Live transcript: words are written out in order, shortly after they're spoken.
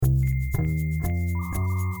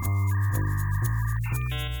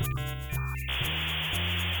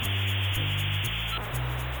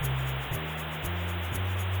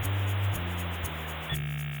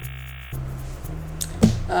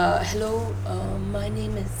Hello, my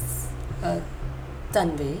name is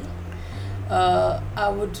Tanvi. I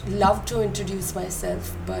would love to introduce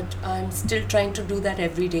myself, but I'm still trying to do that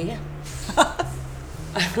every day.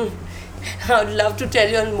 I would love to tell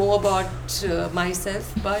you more about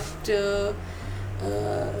myself, but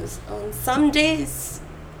on some days,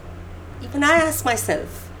 even I ask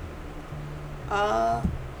myself, uh,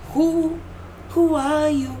 who, who are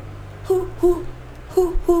you? Who?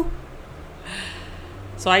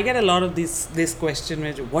 So I get a lot of this question,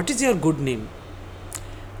 what is your good name?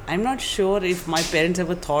 I'm not sure if my parents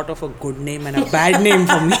ever thought of a good name and a bad name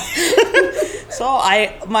for me. So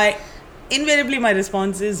invariably my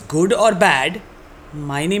response is good or bad.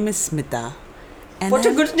 My name is Smita. And What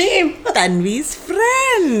a good name! Tanvi's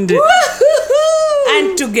friend. Woohoo!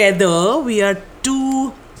 And together we are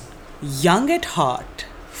two young at heart,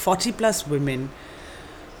 40 plus women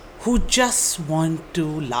who just want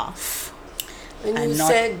to laugh When and you not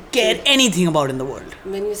said care anything about in the world.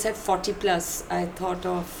 when you said 40 plus, I thought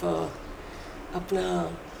of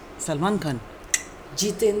apna Salman Khan.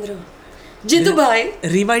 Jitendra. Jitu bhai.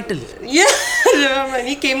 Revital. Yeah, when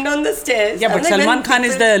he came down the stairs. Yeah, but I'm like, Salman when Khan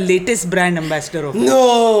is people- the latest brand ambassador of.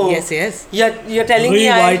 No. Yes. You're telling me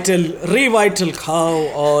Revital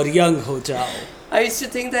khao or young ho jao. I used to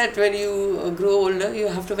think that when you grow older, you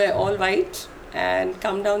have to wear all white and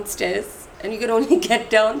come downstairs, and you can only get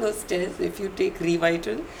down those stairs if you take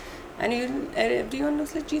Revital, and everyone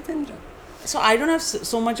looks like Jitendra. So I don't have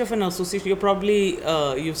so much of an association. You're probably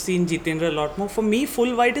you've seen Jitendra a lot more. For me,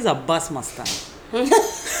 full white is Abbas Mastan.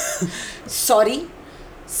 Sorry,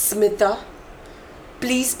 Smita.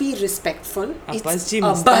 Please be respectful. Abbas Ji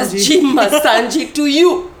Abbas Ji Mastanji to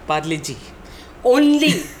you. Parle ji.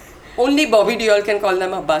 Only Bobby Deol can call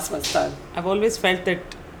them Abbas Mastan. I've always felt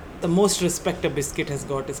that the most respect a biscuit has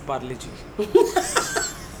got is Parle ji.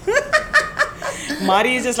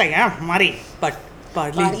 Mari is just like, Mari. But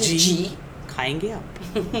Parle ji. Khayenge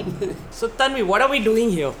aap. So Tanvi, what are we doing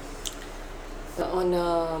here? On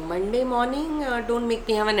a Monday morning, don't make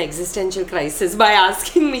me have an existential crisis by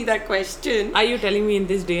asking me that question. Are you telling me in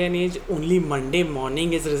this day and age only Monday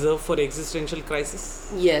morning is reserved for existential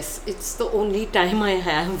crisis? Yes, it's the only time I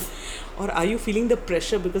have. Or are you feeling the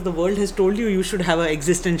pressure because the world has told you should have an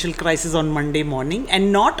existential crisis on Monday morning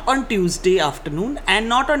and not on Tuesday afternoon and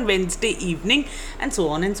not on Wednesday evening and so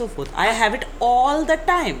on and so forth? I have it all the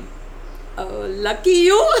time. Lucky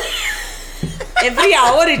you. Every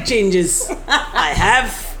hour it changes. I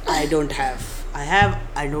have, I don't have. I have,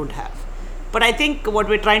 I don't have. But I think what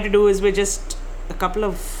we're trying to do is we're just a couple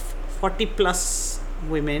of 40 plus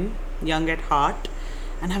women, young at heart,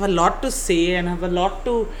 and have a lot to say and have a lot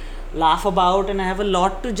to laugh about and I have a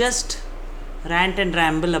lot to just rant and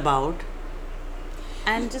ramble about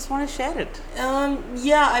and just want to share it.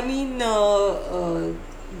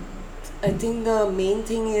 I think the main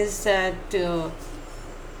thing is that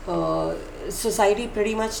society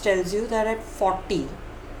pretty much tells you that at 40,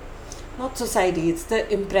 not society, it's the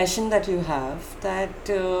impression that you have that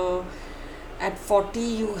at 40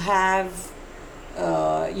 you'll have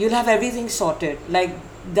everything sorted. Like,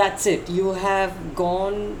 that's it. You have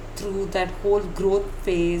gone through that whole growth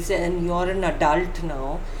phase and you're an adult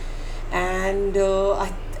now. And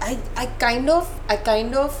I kind of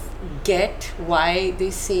get why they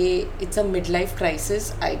say it's a midlife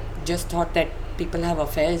crisis. I just thought that people have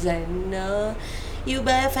affairs and you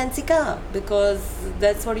buy a fancy car because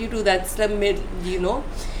that's what you do. That's the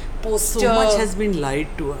poster. So much has been lied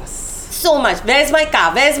to us. So much. Where's my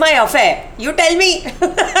car? Where's my affair? You tell me.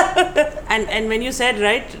 And when you said,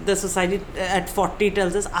 right, the society at 40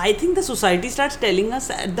 tells us, I think the society starts telling us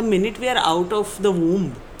at the minute we are out of the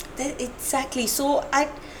womb. Exactly. So at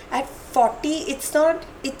 40, it's not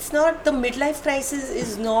the midlife crisis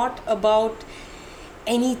is not about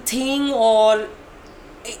anything, or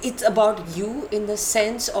it's about you in the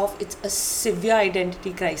sense of it's a severe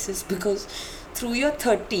identity crisis, because through your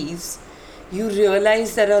 30s you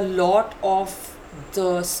realize that a lot of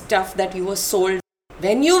the stuff that you were sold,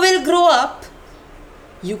 when you will grow up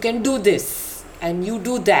you can do this and you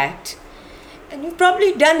do that, and you've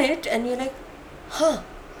probably done it and you're like,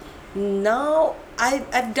 now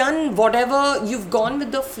I've done whatever. You've gone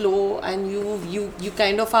with the flow and you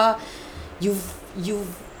kind of are, you've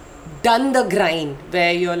done the grind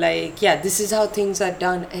where you're like, yeah, this is how things are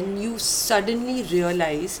done, and you suddenly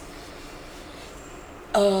realize,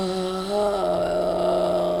 who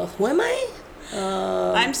am I?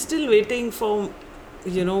 I'm still waiting for,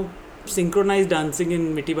 synchronized dancing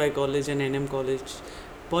in Mitibai College and NM College.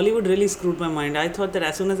 Bollywood really screwed my mind. I thought that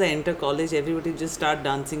as soon as I enter college, everybody just start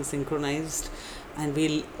dancing synchronized. and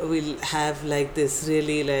we'll have like this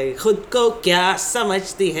really like khud ko kya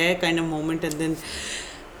samajhti hai kind of moment, and then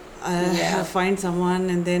find someone,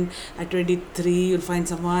 and then at 23 you'll find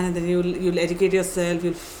someone, and then you'll educate yourself,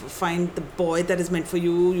 you'll find the boy that is meant for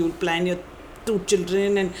you, you'll plan your 2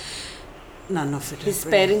 children, and none of it His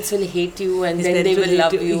happened. parents will hate you, and then they will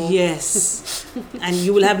love you. Yes. And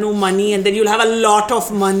you will have no money, and then you'll have a lot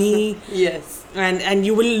of money. Yes. And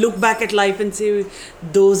you will look back at life and say,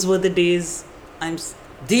 those were the days.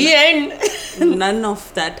 The end. None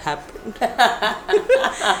of that happened.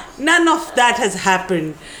 None of that has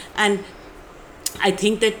happened. And I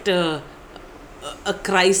think that a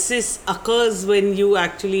crisis occurs when you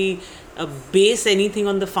actually base anything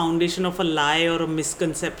on the foundation of a lie or a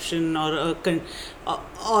misconception or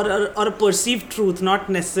a perceived truth, not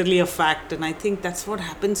necessarily a fact. And I think that's what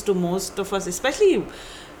happens to most of us, especially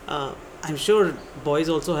I'm sure boys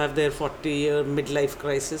also have their 40-year midlife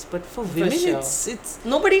crisis, but for women sure. it's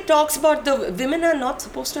Nobody talks about women are not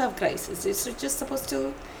supposed to have crisis. It's just supposed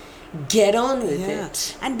to get on with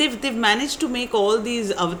it. And they've managed to make all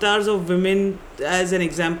these avatars of women as an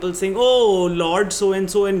example, saying, oh, Lord so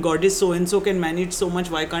and so and Goddess so and so can manage so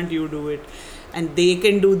much, why can't you do it? And they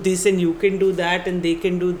can do this and you can do that, and they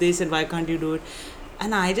can do this, and why can't you do it?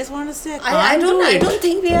 And I just want to say, I don't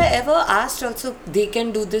think we are ever asked also, they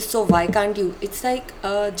can do this, so why can't you? It's like,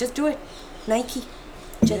 just do it. Nike.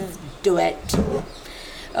 Just do it. So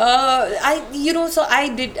I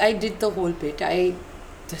did the whole bit.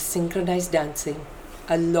 The synchronized dancing,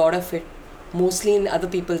 a lot of it, mostly in other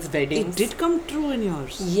people's weddings. It did come true in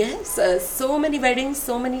yours. Yes, so many weddings,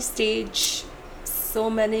 so many stage, so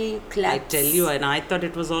many claps. I tell you, and I thought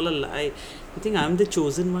it was all a lie. I think I'm the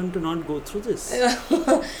chosen one to not go through this.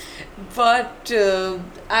 But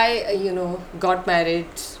I got married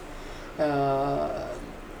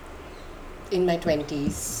in my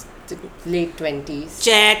 20s, late 20s.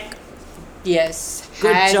 Check. Yes.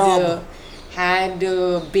 Good job. Had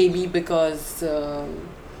a baby because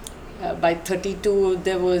by 32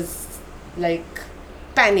 there was like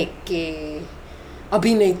panic ke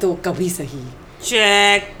abhi nahi to kabhi sahi.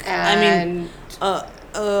 Check. And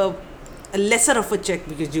a lesser of a check,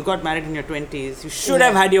 because you got married in your 20s. You should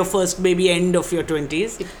have had your first baby end of your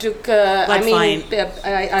 20s. It took fine.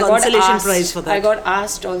 I Consolation got asked, prize for that. I got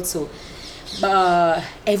asked also,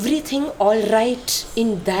 everything all right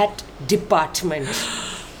in that department.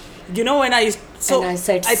 You know, when I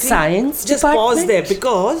said science just department? pause there,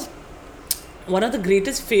 because one of the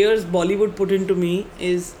greatest fears Bollywood put into me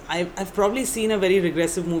is I've probably seen a very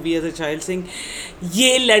regressive movie as a child saying,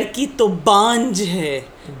 "Ye ladki to banj hai."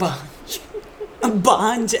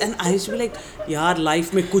 Banj. And I used to be like, yaar,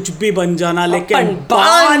 life mein kuch bhi ban jana, lekin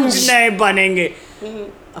banj nahi banenge.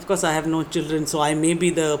 Of course, I have no children, so I may be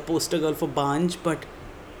the poster girl for banj, but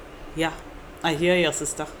yeah, I hear your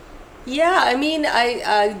sister. Yeah, I mean,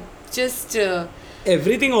 I just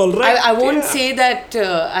everything all right. I won't say that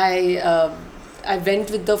I went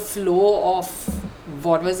with the flow of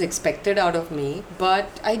what was expected out of me,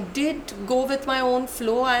 but I did go with my own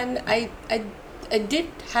flow, and I did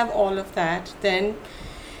have all of that. Then,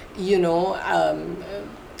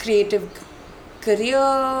 creative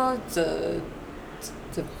career, the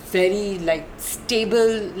very like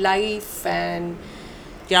stable life, and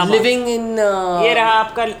living in. ये रहा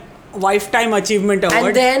आपका lifetime achievement award.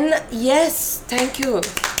 And then, yes, thank you.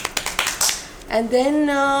 And then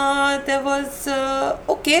there was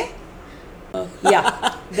okay. Then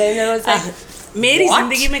there was like, मेरी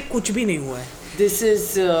जिंदगी में कुछ भी नहीं हुआ है. This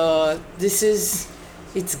is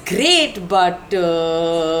it's great, but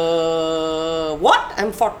what?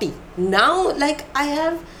 I'm 40 now. Like I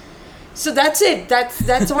have. So that's it.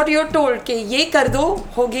 That's what you're told. Okay, ye kar do,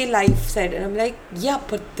 hogi life set. And I'm like, yeah,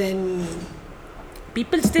 but then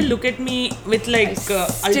people still look at me with like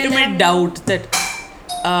ultimate doubt that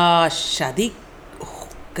शादी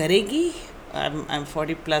करेगी. I'm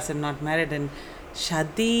 40 plus and not married, and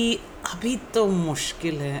शादी अभी तो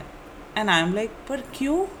मुश्किल है. And I'm like, पर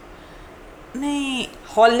क्यों? नहीं,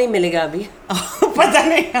 हॉल नहीं मिलेगा अभी. पता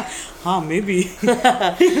नहीं. हाँ, maybe.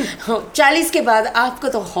 40 के बाद आपको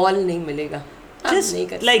तो हॉल नहीं मिलेगा.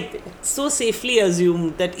 Just like so safely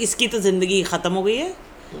assume that इसकी तो जिंदगी खत्म हो गई है.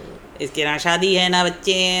 इसके ना शादी है, ना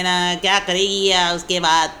बच्चे हैं, ना क्या करेगी या उसके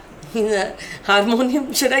बाद.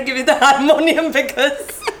 Harmonium, should I give you the harmonium,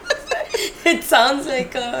 because it sounds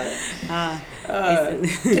like a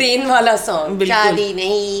train वाला song. शादी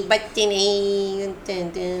नहीं, बच्चे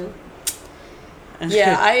नहीं.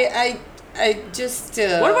 Yeah, I just.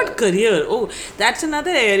 What about career? Oh, that's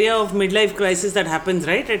another area of midlife crisis that happens,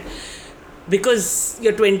 right? because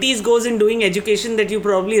your 20s goes in doing education that you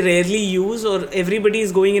probably rarely use, or everybody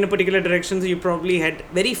is going in a particular direction, so you probably had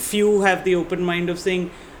very few have the open mind of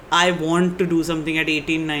saying I want to do something at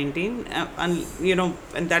 18, 19, and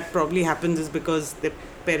and that probably happens is because the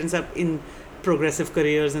parents are in progressive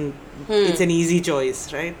careers and it's an easy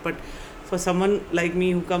choice, right? But for someone like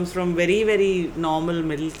me who comes from very, very normal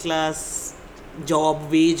middle class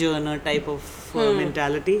job wage earner type of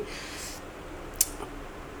mentality,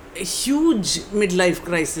 a huge midlife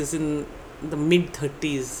crisis in the mid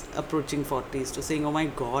 30s approaching 40s to saying, oh my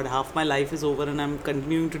god, half my life is over and I'm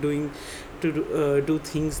continuing to do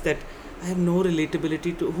things that I have no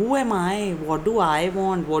relatability to. Who am I? What do I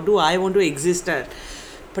want? What do I want to exist at?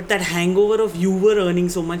 But that hangover of you were earning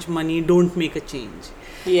so much money, don't make a change.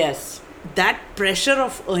 Yes. That pressure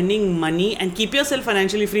of earning money and keep yourself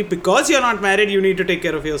financially free because you're not married, you need to take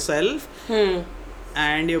care of yourself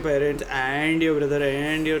and your parents and your brother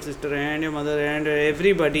and your sister and your mother and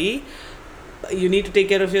everybody. You need to take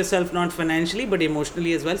care of yourself, not financially but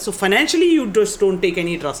emotionally as well. So financially you just don't take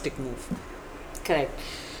any drastic move. Correct.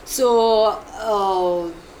 So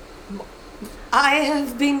I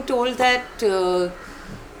have been told that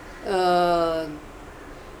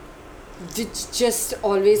which just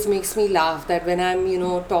always makes me laugh, that when I'm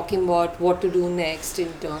talking about what to do next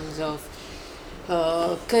in terms of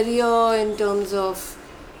career, in terms of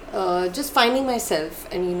just finding myself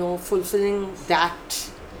and fulfilling that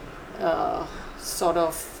sort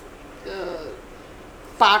of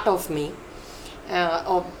part of me,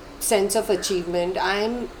 or sense of achievement,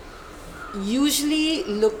 I'm usually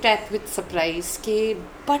looked at with surprise.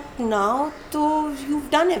 But now though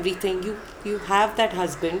you've done everything, you have that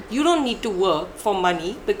husband, you don't need to work for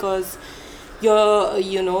money because you're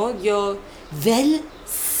well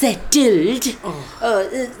settled.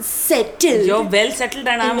 Settled. You're well settled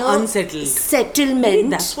and I'm unsettled. Settlement. Maybe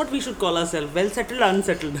that's what we should call ourselves. Well settled,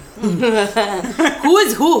 unsettled. Who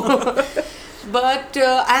is who? But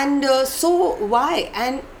so why?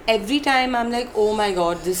 And every time I'm like, oh my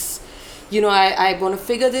god, this, I want to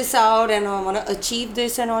figure this out and I want to achieve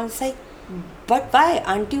this and all. It's like, but why?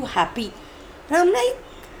 Aren't you happy? And I'm like,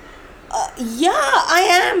 yeah, I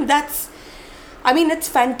am. It's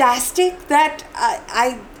fantastic that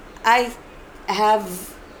I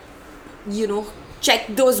have,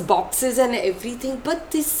 checked those boxes and everything.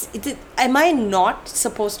 But am I not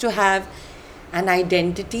supposed to have an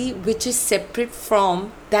identity which is separate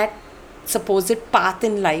from that supposed path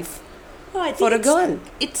in life for a girl?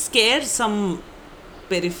 It scares some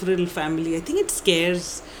peripheral family. I think it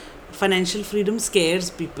scares, financial freedom scares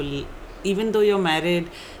people. Even though you're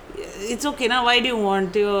married, it's okay now. Why do you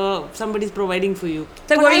want somebody's providing for you?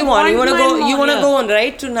 Like, what do you want? You want to go on,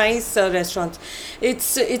 right, to nice restaurants.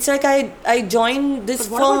 It's like I joined this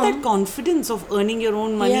but firm. What about that confidence of earning your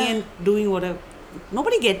own money and doing whatever?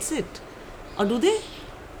 Nobody gets it. Or do they?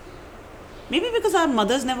 Maybe because our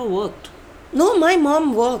mothers never worked. No, my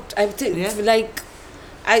mom worked.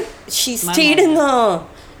 She stayed in a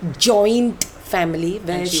joint family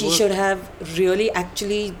where she should have really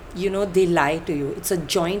actually, they lie to you. It's a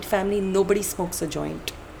joint family. Nobody smokes a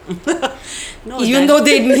joint. Even though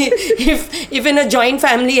if in a joint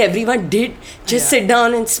family everyone did just sit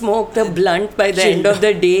down and smoke the blunt by the end of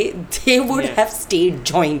the day, they would have stayed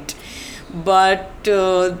joint. But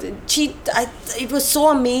it was so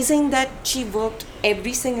amazing that she worked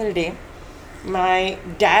every single day. My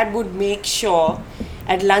dad would make sure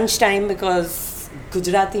at lunchtime, because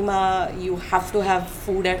Gujarati you have to have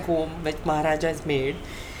food at home which Maharaja has made.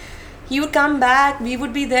 He would come back, we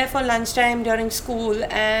would be there for lunchtime during school,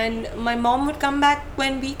 and my mom would come back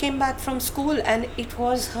when we came back from school, and it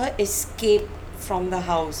was her escape from the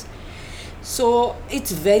house. So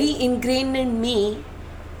it's very ingrained in me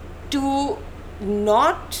to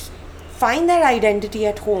not find that identity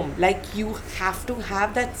at home. Like, you have to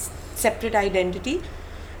have that separate identity.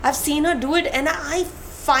 I've seen her do it, and I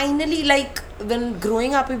finally, like, when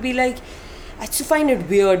growing up, it'd be like, I used to find it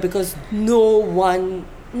weird because no one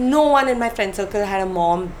in my friend circle had a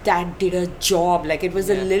mom that did a job. Like, it was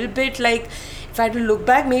a little bit like, if I had to look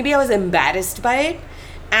back, maybe I was embarrassed by it,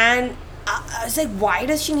 and I was like, why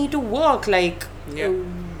does she need to work? Like,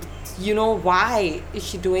 why is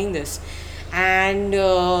she doing this? And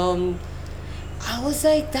I was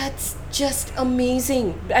like, that's just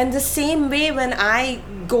amazing. And the same way when I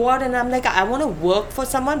go out and I'm like, I want to work for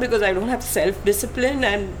someone because I don't have self-discipline,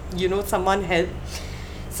 and some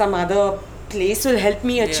other place will help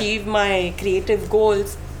me achieve my creative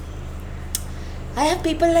goals. I have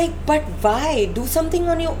people like, but why? Do something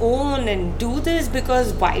on your own and do this,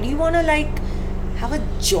 because why do you want to, like, have a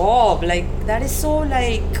job? Like, that is so,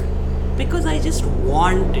 like, Because I just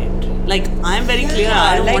want it. Like, I'm very clear,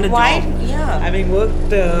 I don't like want a why? job. Yeah. Having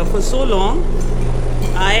worked for so long,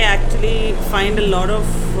 I actually find a lot of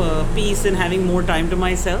peace in having more time to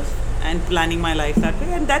myself and planning my life that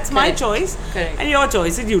way. And that's my Correct. choice. Correct. And your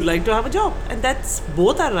choice is you'd like to have a job. And that's,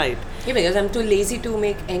 both are right. Yeah, because I'm too lazy to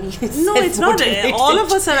make any. No, it's not. All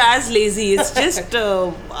of us are as lazy. It's just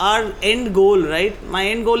our end goal, right? My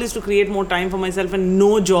end goal is to create more time for myself, and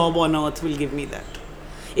no job on earth will give me that.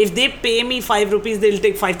 If they pay me 5 rupees, they'll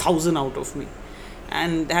take 5,000 out of me.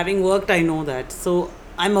 And having worked, I know that. So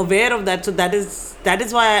I'm aware of that. So that is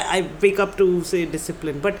why I wake up to say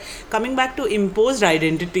discipline. But coming back to imposed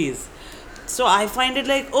identities. So I find it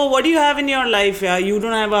like, oh, what do you have in your life? Yeah, you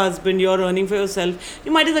don't have a husband, you're earning for yourself.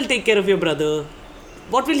 You might as well take care of your brother.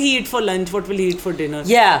 What will he eat for lunch? What will he eat for dinner?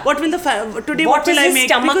 Yeah. What will today? What will I make?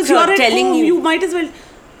 Stomach Because you are at telling home. you? You might as well.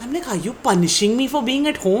 I'm like, are you punishing me for being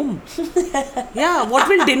at home? Yeah. What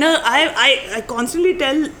will dinner? I constantly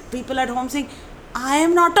tell people at home saying, I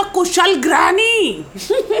am not a kushal granny.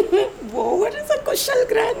 Whoa, what is a kushal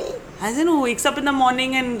granny? As in, who wakes up in the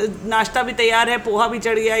morning and नाश्ता भी तैयार है, पोहा भी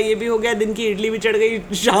चढ़ गया, ये भी हो गया, दिन की इडली भी चढ़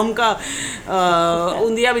गई, शाम का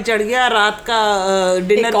ऊंधिया भी चढ़ गया, रात का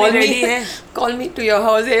डिनर भी रेडी है. Call me to your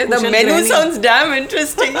house. The Kushal menu granny. sounds damn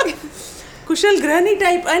interesting. Kushal granny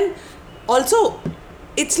type. And also,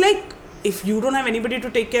 it's like, if you don't have anybody to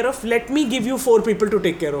take care of, let me give you 4 people to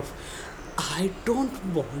take care of. I don't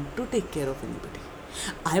want to take care of anybody.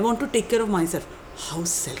 I want to take care of myself. How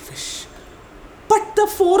selfish. But the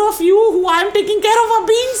 4 of you who I'm taking care of are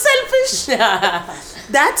being selfish.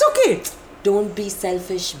 That's okay. Don't be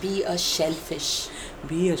selfish, be a shellfish.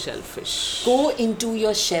 Be a shellfish. Go into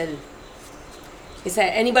your shell. He said,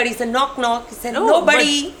 anybody said knock knock. He said, No,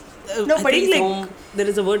 nobody. but, Nobody's I think, home. there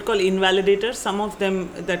is a word called invalidators. Some of them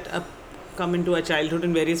that come into our childhood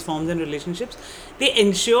in various forms and relationships, they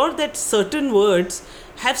ensure that certain words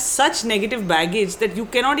have such negative baggage that you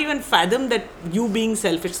cannot even fathom that you being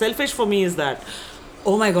selfish. Selfish for me is that,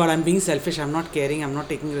 oh my God, I'm being selfish, I'm not caring, I'm not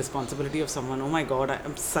taking responsibility of someone, oh my God,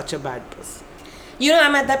 I'm such a bad person. You know,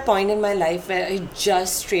 I'm at that point in my life where I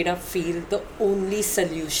just straight up feel the only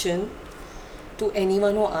solution to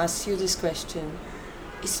anyone who asks you this question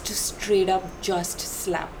is to straight up just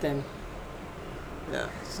slap them. Yeah,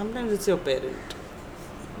 sometimes it's your parent.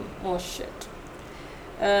 Oh shit.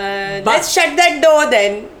 Let's shut that door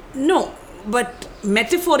then. No, but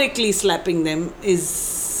metaphorically slapping them is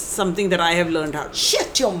something that I have learned how to.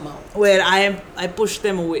 Shut your mouth. Where I push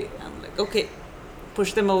them away. I'm like, okay,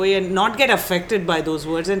 push them away and not get affected by those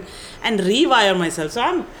words and rewire myself.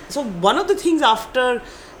 So one of the things after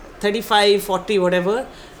 35, 40, whatever,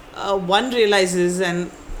 one realizes,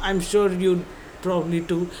 and I'm sure you probably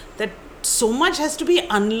too, that so much has to be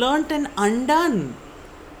unlearned and undone.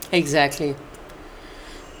 Exactly.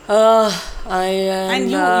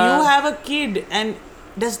 And you have a kid, and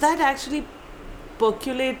does that actually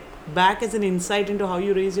percolate back as an insight into how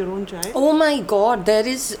you raise your own child? Oh my God, there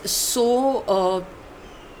is so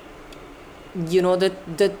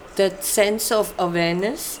that sense of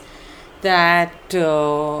awareness that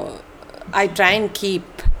I try and keep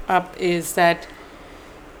up is that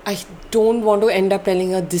I don't want to end up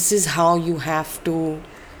telling her this is how you have to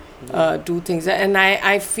do things, and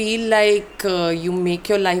I feel like you make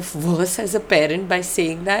your life worse as a parent by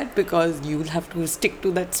saying that, because you'll have to stick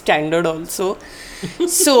to that standard also.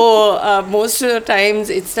 So most of the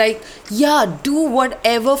times it's like, yeah, do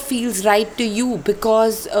whatever feels right to you,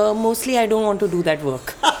 because mostly I don't want to do that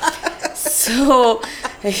work. So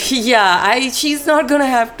yeah, she's not gonna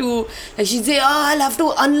have to, she'd say, oh, I'll have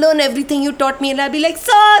to unlearn everything you taught me, and I'll be like,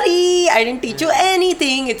 sorry, I didn't teach you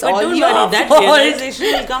anything, it's but all don't your worry, that fault. realization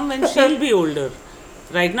will come when she'll be older.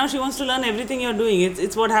 Right now she wants to learn everything you're doing.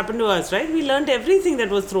 It's what happened to us, right? We learned everything that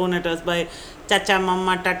was thrown at us by chacha,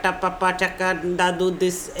 mama, tata, papa, chaka, dadu,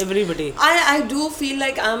 this, everybody. I do feel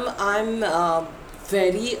like I'm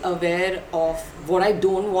very aware of what I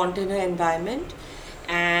don't want in an environment,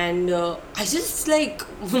 and I just like,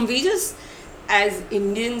 we just, as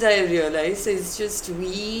Indians, I realize, it's just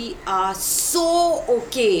we are so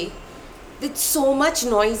okay with so much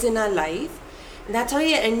noise in our life. That's how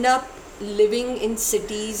you end up living in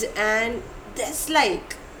cities, and there's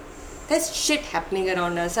shit happening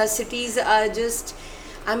around us. Our cities are just,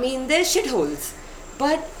 they're shitholes,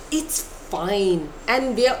 but it's fine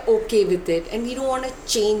and we are okay with it, and we don't want to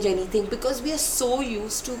change anything because we are so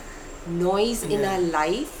used to noise in our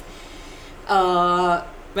life. But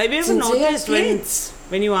we ever noticed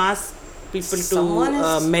when you ask people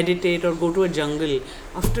to meditate or go to a jungle,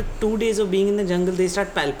 after 2 days of being in the jungle, they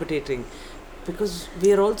start palpitating. because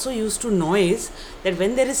we are also used to noise, that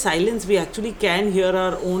when there is silence, we actually can hear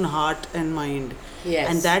our own heart and mind. Yes.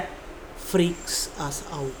 And that freaks us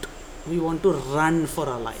out. We want to run for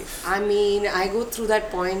our life. I mean, I go through that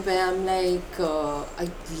point where I'm like, I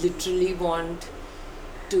literally want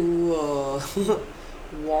to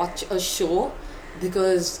watch a show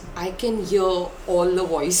because I can hear all the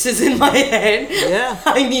voices in my head. Yeah.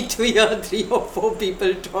 I need to hear 3 or 4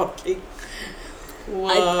 people talking.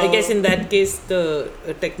 Wow. I guess in that case, the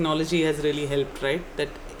technology has really helped, right? That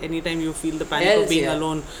anytime you feel the panic of being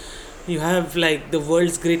alone, you have like the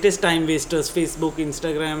world's greatest time wasters, Facebook,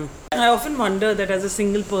 Instagram. I often wonder that as a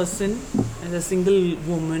single person, as a single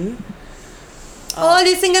woman, all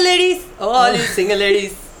you single ladies, all you single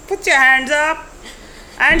ladies, put your hands up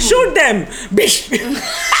and shoot them. Bish.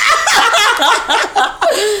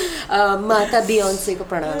 Mata Beyonce ko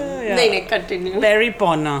pranam. Nahin, continue. Perry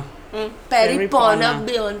Pona. Perry Pona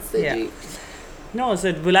Beyonce. Yeah. No,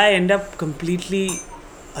 so will I end up completely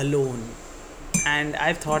alone? And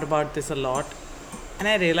I've thought about this a lot, and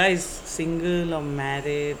I realize single or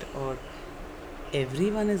married or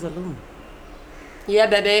everyone is alone. Yeah,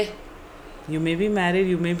 baby. You may be married,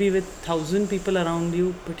 you may be with 1,000 people around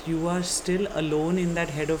you, but you are still alone in that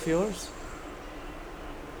head of yours.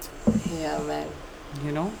 Yeah, man.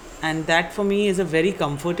 You know, and that for me is a very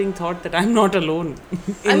comforting thought that I'm not alone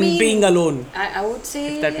in being alone. I would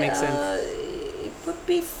say if that makes sense. It would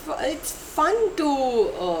be it's fun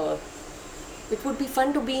to it would be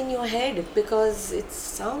fun to be in your head because it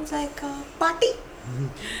sounds like a party.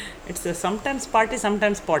 It's a sometimes party,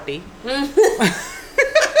 sometimes potty.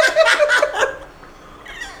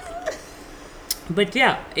 But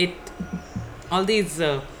yeah, all these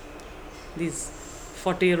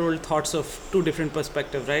 40-year-old thoughts of 2 different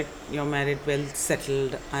perspectives, right? You're married, well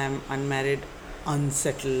settled. I am unmarried,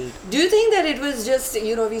 unsettled. Do you think that it was just,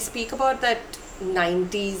 we speak about that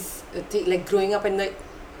 90s like growing up in the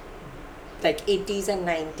like 80s and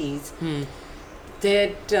 90s,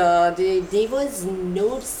 that there was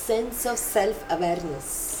no sense of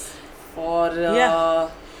self-awareness or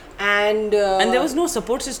and there was no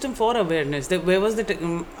support system for awareness. Where was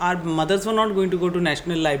our mothers were not going to go to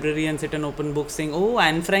National Library and sit and open books saying, oh,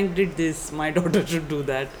 Anne Frank did this, my daughter should do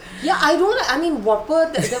that. Yeah, what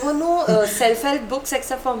were there were no self-help books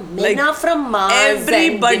except for Men Are From Mars.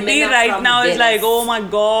 Everybody right now is like, oh my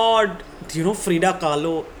god, Frida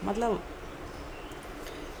Kahlo.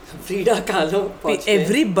 Frida Kahlo.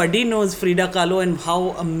 Everybody knows Frida Kahlo and how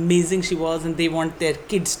amazing she was, and they want their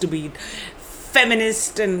kids to be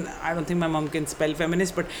feminist. And I don't think my mom can spell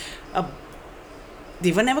feminist, but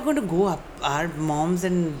they were never going to go up. Our moms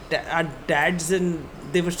and our dads, and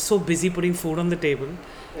they were so busy putting food on the table.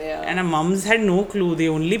 Yeah. And our mums had no clue. The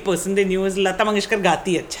only person they knew was Lata Mangeshkar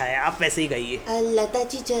gaati अच्छा है, आप वैसे ही गाइए. लता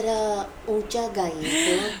जी जरा ऊंचा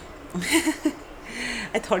गाइए.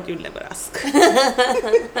 I thought you'd never ask.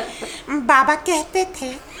 बाबा कहते थे,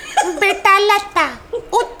 बेटा लता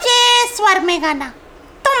ऊंचे स्वर में गाना,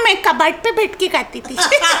 तो मैं कबर्ड पे बैठ के गाती थी.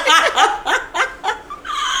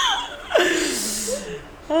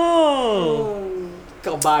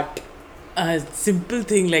 Kabat. A simple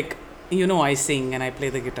thing like, I sing and I play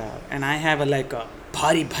the guitar and I have a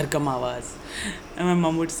bhari bharkam awaaz. And my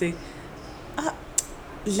mom would say,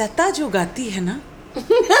 लता जो गाती है ना,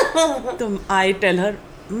 तो I tell her,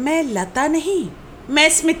 मैं लता नहीं, मैं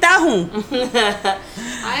स्मिता हूँ.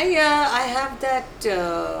 I have that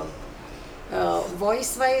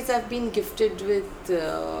voice wise I've been gifted with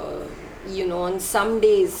on some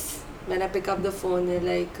days when I pick up the phone they're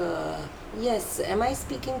like yes, am I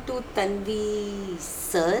speaking to Tanvi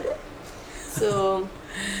sir? So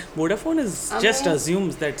Vodafone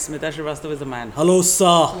assumes that Smita Srivastava is a man. Hello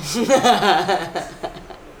sir.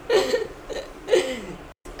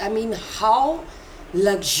 I mean, how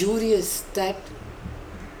luxurious that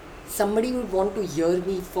somebody would want to hear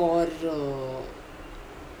me for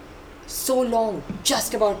so long,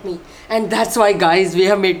 just about me. And that's why, guys, we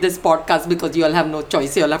have made this podcast, because you all have no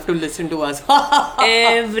choice. You all have to listen to us.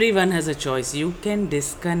 Everyone has a choice. You can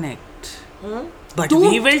disconnect. But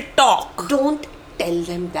we will talk. Don't tell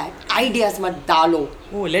them that. Ideas mat dalo.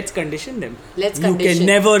 Oh, let's condition them. You can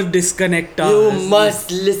never disconnect us. You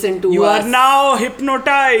must listen to us. You are now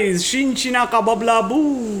hypnotized. Shinchina kababla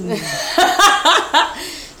boo.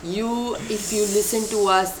 If you listen to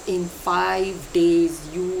us in 5 days,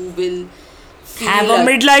 you will have a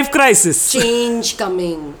midlife crisis. Change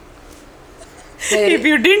coming. If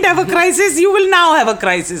you didn't have a crisis, you will now have a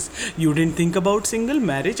crisis. You didn't think about single,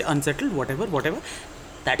 marriage, unsettled, whatever.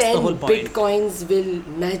 That's the whole point. 10 bitcoins will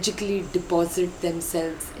magically deposit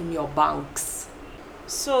themselves in your banks.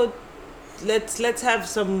 So let's have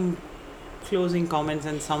some closing comments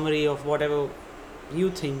and summary of whatever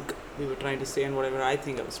you think we were trying to say and whatever I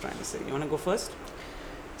think I was trying to say. You want to go first?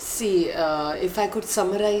 See, if I could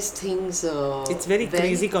summarize things... it's very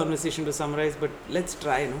crazy conversation to summarize, but let's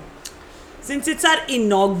try, no? Since it's our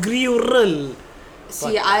inaugural...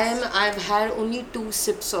 See, I've had only 2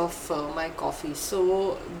 sips of my coffee.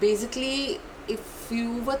 So, basically, if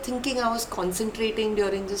you were thinking I was concentrating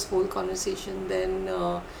during this whole conversation, then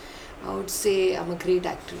I would say I'm a great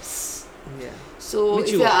actress. Yeah. So,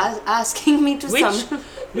 Which if you're asking me to Which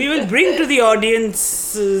we will bring to the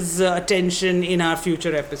audience's attention in our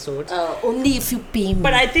future episodes. Only if you pay me.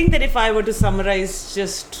 But I think that if I were to summarize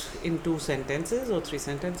just in 2 sentences or 3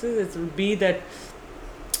 sentences, it would be that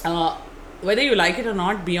whether you like it or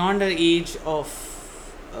not, beyond the age of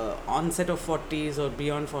onset of 40s or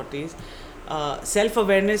beyond 40s,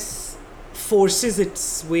 self-awareness forces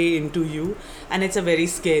its way into you, and it's a very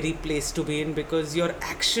scary place to be in because your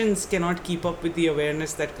actions cannot keep up with the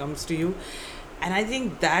awareness that comes to you. And I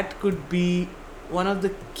think that could be one of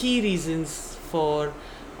the key reasons for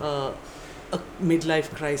a midlife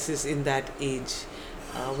crisis in that age,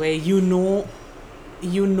 where you know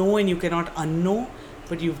and you cannot unknow,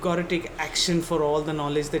 but you've got to take action for all the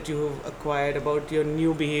knowledge that you have acquired about your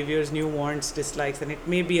new behaviors, new wants, dislikes, and it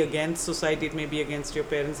may be against society, it may be against your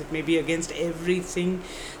parents, it may be against everything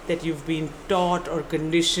that you've been taught or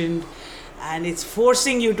conditioned, and it's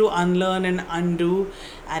forcing you to unlearn and undo,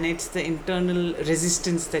 and it's the internal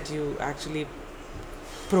resistance that you actually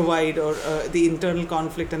provide, or the internal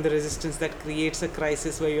conflict and the resistance that creates a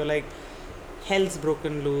crisis where you're like, hell's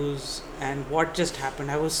broken loose, and what just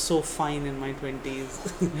happened? I was so fine in my 20s.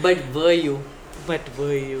 But were you? But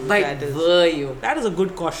were you? Were you? That is a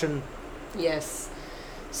good caution. Yes.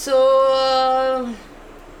 So,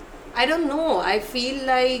 I don't know. I feel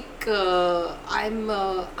like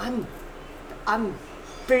I'm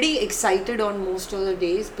pretty excited on most of the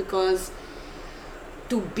days, because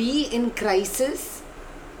to be in crisis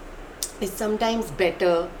is sometimes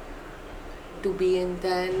better to be in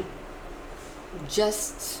than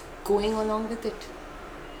just going along with it.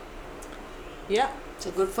 Yeah. So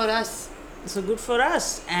good for us. So good for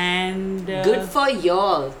us, and good for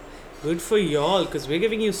y'all. Good for y'all, because we're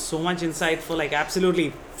giving you so much insight for like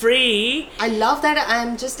absolutely free. I love that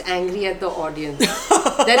I'm just angry at the audience.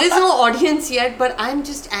 There is no audience yet, but I'm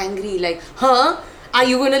just angry. Like, huh? Are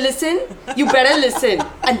you going to listen? You better listen.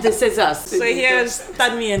 And this is us. So here's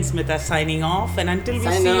Tanvi and Smita signing off, and until we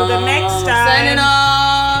see you the next time. Signing off.